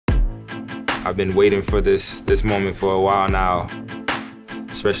I've been waiting for this moment for a while now,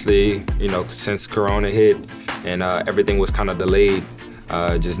 especially, you know, since Corona hit and everything was kind of delayed.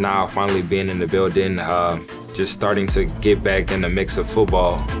 Just now finally being in the building, just starting to get back in the mix of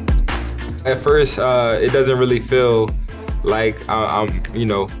football. At first, it doesn't really feel like I'm, you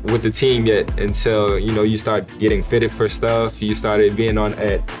know, with the team yet until, you know, you start getting fitted for stuff. You started being on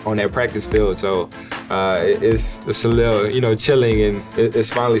that practice field, so it's a little, you know, chilling, and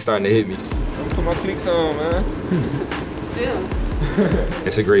it's finally starting to hit me. Put my cleats on, man. Still.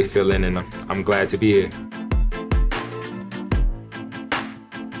 It's a great feeling, and I'm glad to be here.